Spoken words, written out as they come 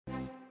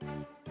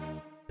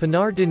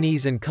Pinar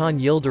Deniz and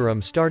Kaan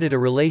Yildirim started a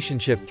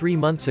relationship 3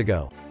 months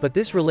ago, but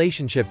this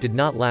relationship did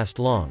not last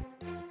long.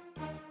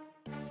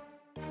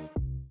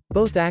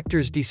 Both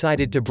actors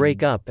decided to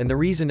break up, and the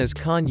reason is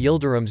Kaan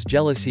Yildirim's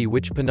jealousy,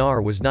 which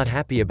Pinar was not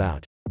happy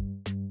about.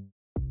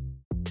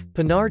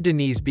 Pinar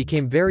Deniz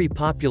became very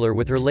popular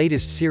with her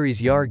latest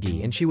series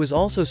Yargi, and she was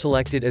also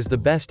selected as the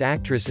best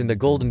actress in the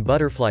Golden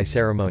Butterfly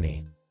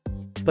ceremony.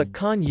 But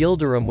Kaan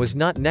Yildirim was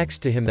not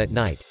next to him that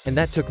night, and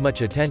that took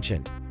much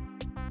attention.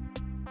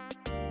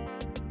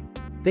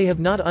 They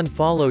have not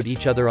unfollowed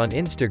each other on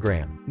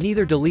Instagram,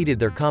 neither deleted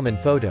their common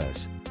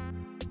photos.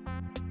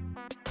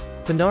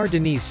 Pinar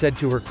Deniz said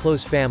to her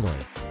close family,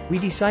 "We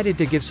decided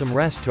to give some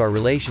rest to our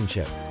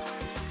relationship.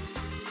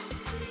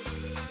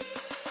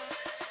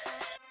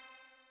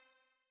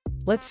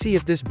 Let's see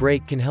if this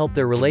break can help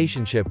their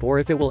relationship or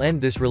if it will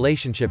end this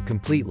relationship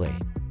completely."